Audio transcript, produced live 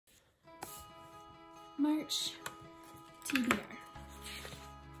March TBR.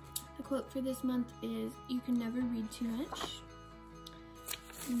 The quote for this month is, "You can never read too much."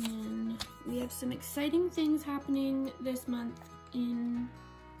 And then we have some exciting things happening this month in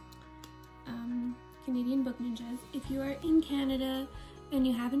Canadian Book Ninjas. If you are in Canada and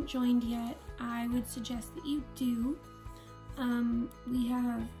you haven't joined yet, I would suggest that you do. We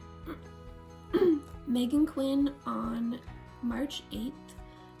have Megan Quinn on March 8th.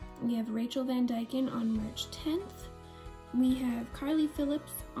 We have Rachel Van Dyken on March 10th. We have Carly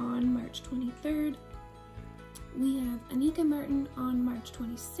Phillips on March 23rd. We have Anika Martin on March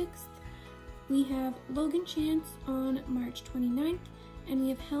 26th. We have Logan Chance on March 29th. And we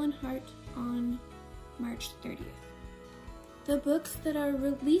have Helen Hart on March 30th. The books that are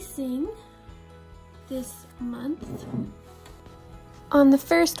releasing this month. On the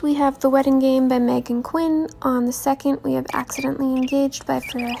 1st, we have The Wedding Game by Megan Quinn. On the 2nd, we have Accidentally Engaged by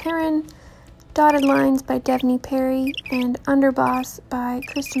Freya Heron, Dotted Lines by Devney Perry, and Underboss by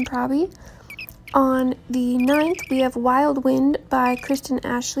Kristen Proby. On the 9th, we have Wild Wind by Kristen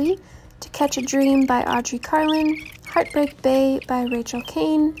Ashley, To Catch a Dream by Audrey Carlin, Heartbreak Bay by Rachel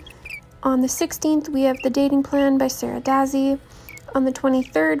Kane. On the 16th, we have The Dating Plan by Sarah Dazzy. On the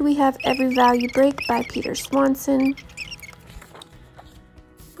 23rd, we have Every Value Break by Peter Swanson.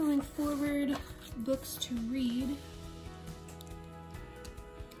 Going forward, books to read.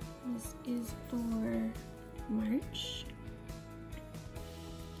 This is for March.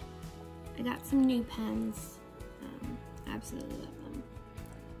 I got some new pens. Absolutely love them.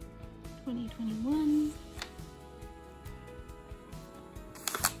 2021.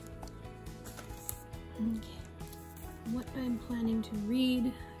 Okay. What I'm planning to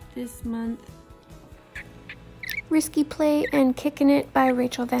read this month. Risky Play and Kickin' It by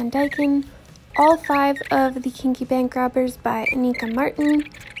Rachel Van Dyken, All 5 of the Kinky Bank Robbers by Anika Martin,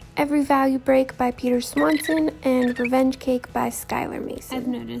 Every Value Break by Peter Swanson, and Revenge Cake by Skylar Mason. I've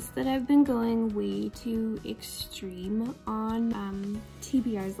noticed that I've been going way too extreme on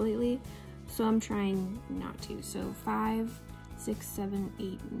TBRs lately, so I'm trying not to. So 5, 6, 7,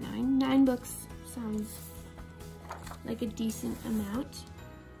 8, 9. 9 books sounds like a decent amount.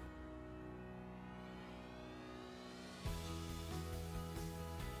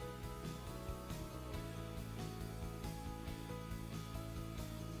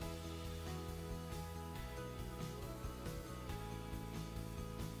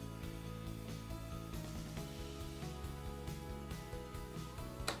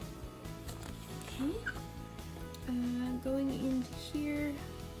 Going into here,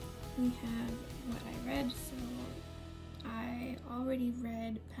 we have what I read. So I already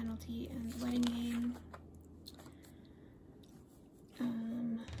read Penalty and The Wedding Game.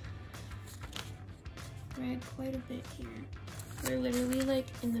 Read quite a bit here. We're literally like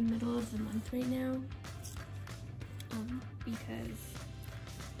in the middle of the month right now, because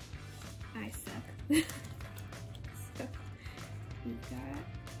I suck. So we've got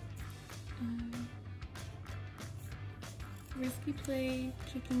Risky Play,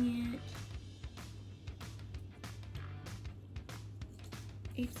 Kicking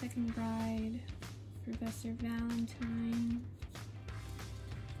It, 8-Second Bride, Professor Valentine,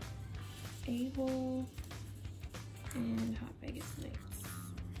 A-Hole, and Hot Vegas Nights.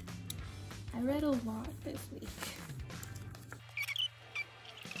 I read a lot this week.